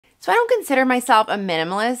So I don't consider myself a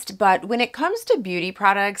minimalist, but when it comes to beauty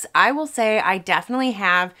products, I will say I definitely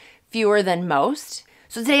have fewer than most.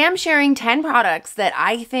 So today I'm sharing 10 products that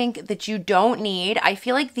I think that you don't need. I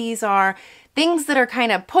feel like these are things that are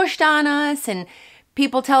kind of pushed on us and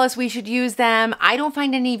people tell us we should use them. I don't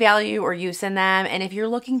find any value or use in them. And if you're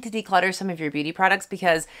looking to declutter some of your beauty products,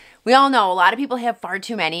 because we all know a lot of people have far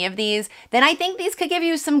too many of these, then I think these could give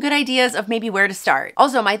you some good ideas of maybe where to start.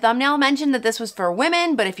 Also, my thumbnail mentioned that this was for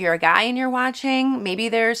women, but if you're a guy and you're watching, maybe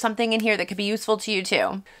there's something in here that could be useful to you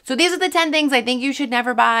too. So these are the 10 things I think you should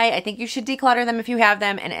never buy. I think you should declutter them if you have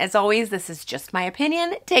them. And as always, this is just my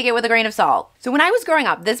opinion. Take it with a grain of salt. So when I was growing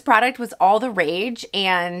up, this product was all the rage.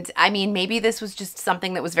 And I mean, maybe this was just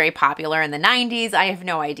something that was very popular in the 90s. I have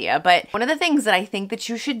no idea. But one of the things that I think that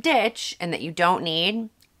you should ditch and that you don't need,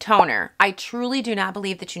 toner. I truly do not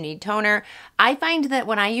believe that you need toner. I find that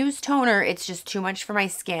when I use toner, it's just too much for my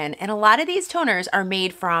skin. And a lot of these toners are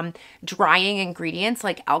made from drying ingredients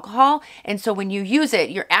like alcohol. And so when you use it,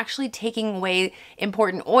 you're actually taking away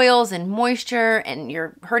important oils and moisture and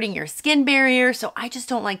you're hurting your skin barrier. So I just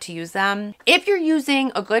don't like to use them. If you're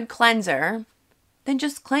using a good cleanser, then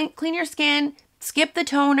just clean your skin. Skip the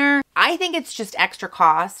toner. I think it's just extra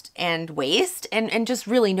cost and waste and just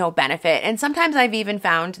really no benefit. And sometimes I've even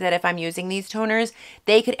found that if I'm using these toners,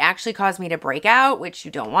 they could actually cause me to break out, which you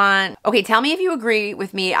don't want. Okay, tell me if you agree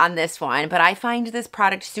with me on this one, but I find this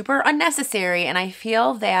product super unnecessary and I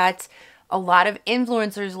feel that a lot of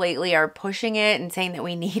influencers lately are pushing it and saying that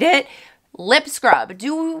we need it. Lip scrub.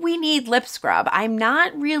 Do we need lip scrub? I'm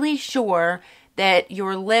not really sure that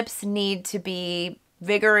your lips need to be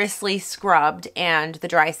vigorously scrubbed and the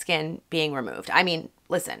dry skin being removed. I mean,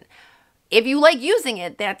 listen, if you like using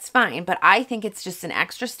it, that's fine, but I think it's just an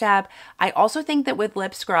extra step. I also think that with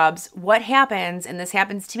lip scrubs, what happens, and this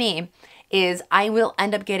happens to me, is I will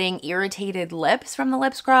end up getting irritated lips from the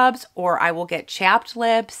lip scrubs, or I will get chapped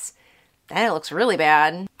lips. Then it looks really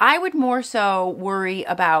bad. I would more so worry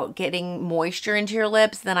about getting moisture into your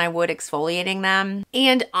lips than I would exfoliating them.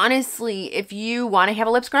 And honestly, if you want to have a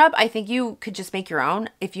lip scrub, I think you could just make your own.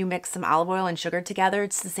 If you mix some olive oil and sugar together,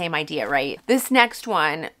 it's the same idea, right? This next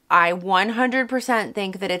one, I 100%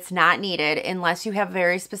 think that it's not needed unless you have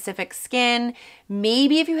very specific skin.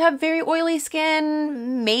 Maybe if you have very oily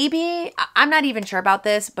skin, maybe. I'm not even sure about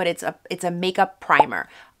this, but it's a makeup primer.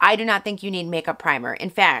 I do not think you need makeup primer. In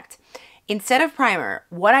fact, instead of primer,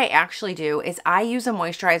 what I actually do is I use a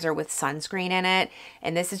moisturizer with sunscreen in it.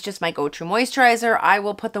 And this is just my go-to moisturizer. I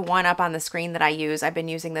will put the one up on the screen that I use. I've been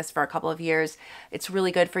using this for a couple of years. It's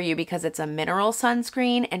really good for you because it's a mineral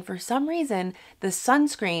sunscreen. And for some reason, the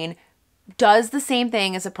sunscreen does the same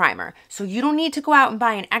thing as a primer. So you don't need to go out and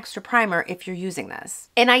buy an extra primer if you're using this.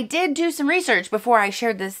 And I did do some research before I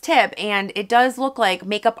shared this tip, and it does look like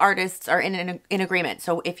makeup artists are in agreement.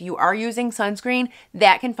 So if you are using sunscreen,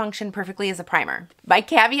 that can function perfectly as a primer. My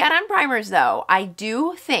caveat on primers though, I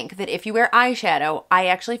do think that if you wear eyeshadow, I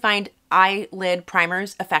actually find eyelid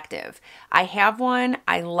primers effective. I have one.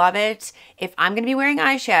 I love it. If I'm going to be wearing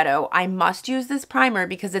eyeshadow, I must use this primer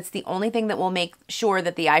because it's the only thing that will make sure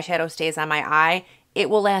that the eyeshadow stays on my eye. It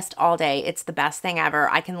will last all day. It's the best thing ever.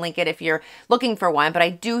 I can link it if you're looking for one, but I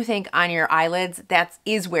do think on your eyelids, that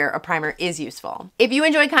is where a primer is useful. If you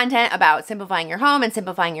enjoy content about simplifying your home and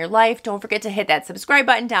simplifying your life, don't forget to hit that subscribe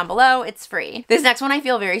button down below. It's free. This next one I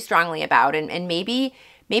feel very strongly about, and maybe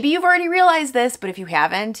you've already realized this, but if you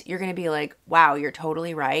haven't, you're going to be like, wow, you're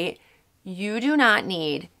totally right. You do not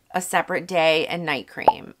need a separate day and night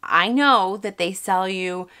cream. I know that they sell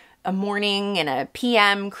you a morning and a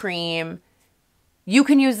PM cream. You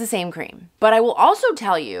can use the same cream. But I will also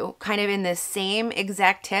tell you, kind of in this same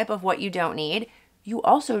exact tip of what you don't need, you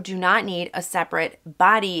also do not need a separate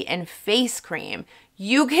body and face cream.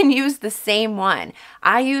 You can use the same one.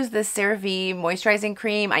 I use the CeraVe moisturizing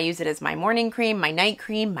cream. I use it as my morning cream, my night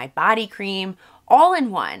cream, my body cream, all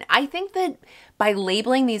in one. I think that by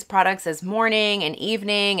labeling these products as morning and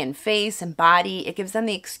evening and face and body, it gives them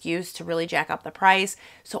the excuse to really jack up the price.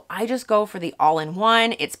 So I just go for the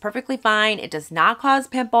all-in-one. It's perfectly fine. It does not cause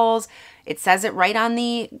pimples. It says it right on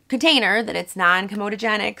the container that it's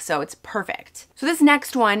non-comedogenic, so it's perfect. So this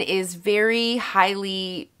next one is very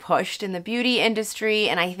highly pushed in the beauty industry,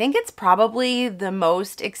 and I think it's probably the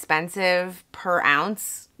most expensive per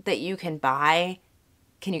ounce that you can buy.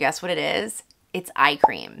 Can you guess what it is? It's eye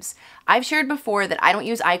creams. I've shared before that I don't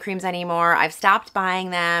use eye creams anymore. I've stopped buying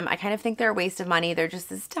them. I kind of think they're a waste of money. They're just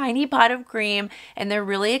this tiny pot of cream and they're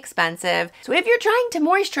really expensive. So if you're trying to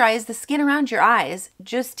moisturize the skin around your eyes,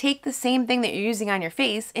 just take the same thing that you're using on your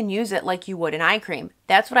face and use it like you would an eye cream.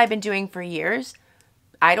 That's what I've been doing for years.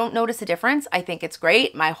 I don't notice a difference. I think it's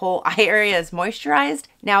great. My whole eye area is moisturized.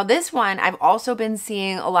 Now this one, I've also been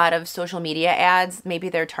seeing a lot of social media ads. Maybe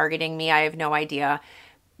they're targeting me. I have no idea.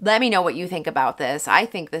 Let me know what you think about this. I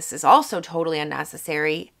think this is also totally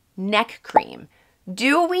unnecessary. Neck cream.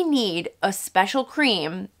 Do we need a special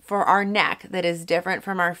cream for our neck that is different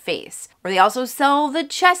from our face? Or they also sell the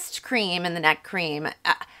chest cream and the neck cream.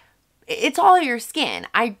 It's all your skin.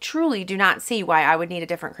 I truly do not see why I would need a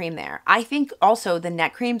different cream there. I think also the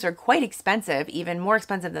neck creams are quite expensive, even more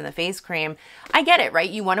expensive than the face cream. I get it, right?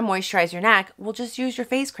 You want to moisturize your neck. Well, just use your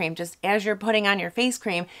face cream. Just as you're putting on your face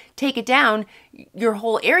cream, take it down your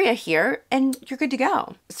whole area here and you're good to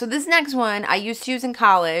go. So this next one I used to use in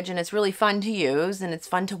college, and it's really fun to use and it's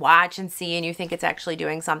fun to watch and see, and you think it's actually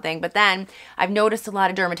doing something. But then I've noticed a lot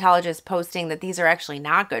of dermatologists posting that these are actually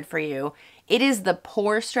not good for you. It is the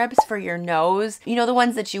pore strips for your nose. You know, the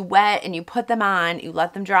ones that you wet and you put them on, you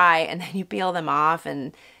let them dry, and then you peel them off,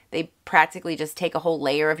 and they practically just take a whole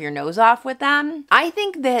layer of your nose off with them. I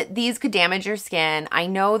think that these could damage your skin. I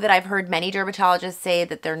know that I've heard many dermatologists say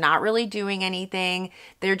that they're not really doing anything.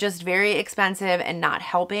 They're just very expensive and not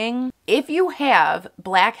helping. If you have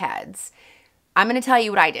blackheads, I'm gonna tell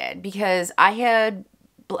you what I did, because I had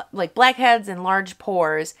like blackheads and large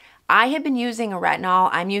pores. I have been using a retinol.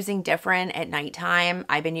 I'm using different at nighttime.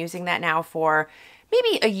 I've been using that now for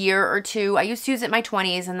maybe a year or two. I used to use it in my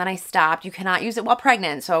 20s and then I stopped. You cannot use it while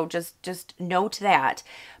pregnant, so just note that.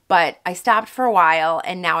 But I stopped for a while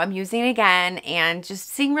and now I'm using it again and just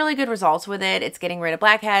seeing really good results with it. It's getting rid of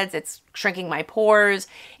blackheads. It's shrinking my pores.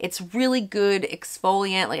 It's really good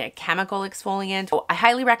exfoliant, like a chemical exfoliant. So I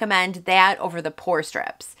highly recommend that over the pore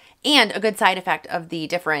strips. And a good side effect of the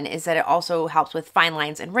different is that it also helps with fine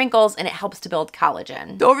lines and wrinkles, and it helps to build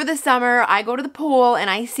collagen. So over the summer, I go to the pool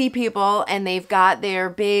and I see people and they've got their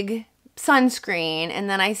big sunscreen, and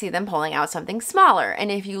then I see them pulling out something smaller.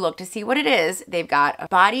 And if you look to see what it is, they've got a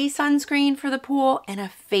body sunscreen for the pool and a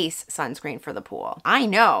face sunscreen for the pool. I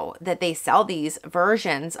know that they sell these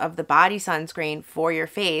versions of the body sunscreen for your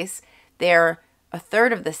face. They're a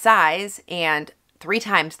third of the size and 3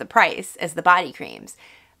 times the price as the body creams.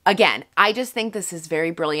 Again, I just think this is very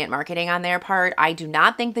brilliant marketing on their part. I do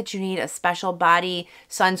not think that you need a special body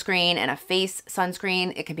sunscreen and a face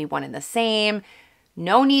sunscreen. It can be one and the same.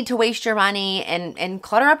 No need to waste your money and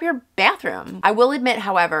clutter up your bathroom. I will admit,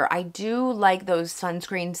 however, I do like those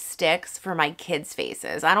sunscreen sticks for my kids'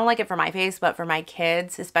 faces. I don't like it for my face, but for my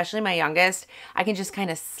kids, especially my youngest, I can just kind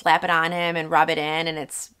of slap it on him and rub it in, and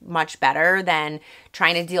it's much better than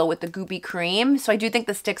trying to deal with the goopy cream. So I do think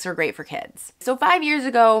the sticks are great for kids. So 5 years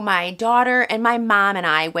ago, my daughter and my mom and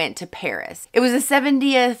I went to Paris. It was a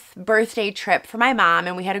 70th birthday trip for my mom,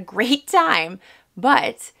 and we had a great time,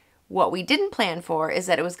 but what we didn't plan for is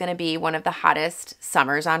that it was going to be one of the hottest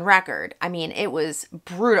summers on record. I mean, it was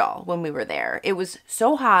brutal when we were there. It was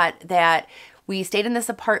so hot that we stayed in this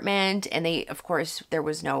apartment, and of course, there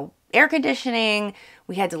was no air conditioning.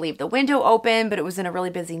 We had to leave the window open, but it was in a really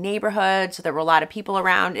busy neighborhood, so there were a lot of people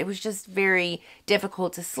around. It was just very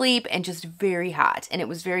difficult to sleep and just very hot, and it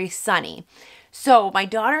was very sunny. So my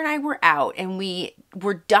daughter and I were out, and we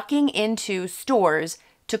were ducking into stores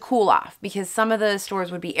to cool off, because some of the stores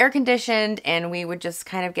would be air conditioned and we would just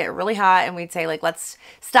kind of get really hot, and we'd say, like, let's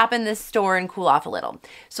stop in this store and cool off a little.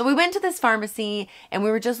 So we went to this pharmacy and we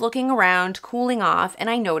were just looking around, cooling off, and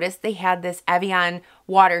I noticed they had this Evian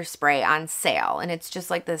water spray on sale, and it's just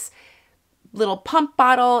like this little pump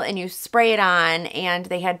bottle and you spray it on, and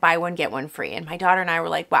they had buy one get one free. And my daughter and I were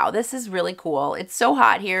like, wow, this is really cool. It's so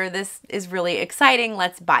hot here. This is really exciting.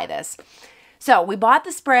 Let's buy this. So we bought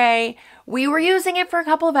the spray. We were using it for a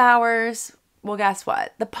couple of hours. Well, guess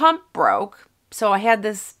what? The pump broke. So I had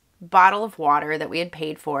this bottle of water that we had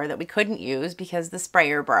paid for that we couldn't use because the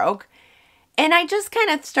sprayer broke. And I just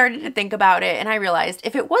kind of started to think about it, and I realized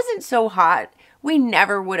if it wasn't so hot, we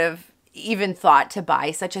never would have even thought to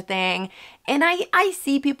buy such a thing. And I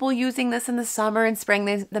see people using this in the summer and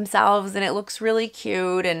spraying themselves, and it looks really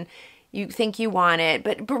cute, and you think you want it,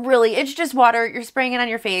 but really, it's just water. You're spraying it on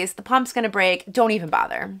your face. The pump's gonna break. Don't even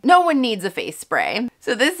bother. No one needs a face spray.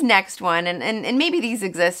 So this next one, and maybe these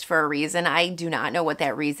exist for a reason. I do not know what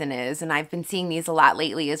that reason is, and I've been seeing these a lot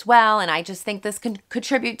lately as well, and I just think this can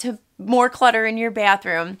contribute to more clutter in your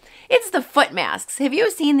bathroom. It's the foot masks. Have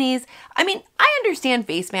you seen these? I mean, I understand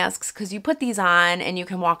face masks because you put these on and you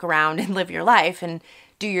can walk around and live your life and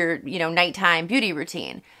do your, nighttime beauty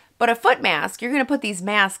routine. But a foot mask, you're going to put these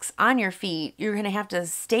masks on your feet. You're going to have to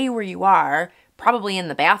stay where you are, probably in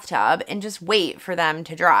the bathtub, and just wait for them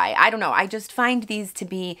to dry. I don't know. I just find these to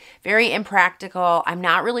be very impractical. I'm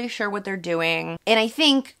not really sure what they're doing. And I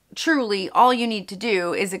think truly all you need to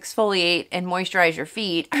do is exfoliate and moisturize your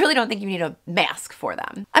feet, I really don't think you need a mask for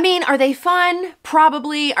them. I mean, are they fun?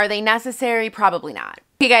 Probably. Are they necessary? Probably not.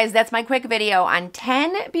 Okay guys, that's my quick video on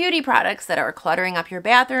 10 beauty products that are cluttering up your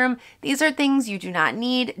bathroom. These are things you do not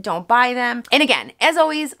need. Don't buy them. And again, as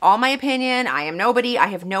always, all my opinion. I am nobody. I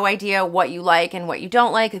have no idea what you like and what you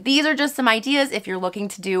don't like. These are just some ideas if you're looking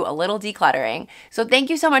to do a little decluttering. So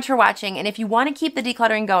thank you so much for watching. And if you want to keep the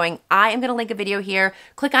decluttering going, I am going to link a video here.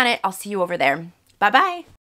 Click on it. I'll see you over there. Bye-bye.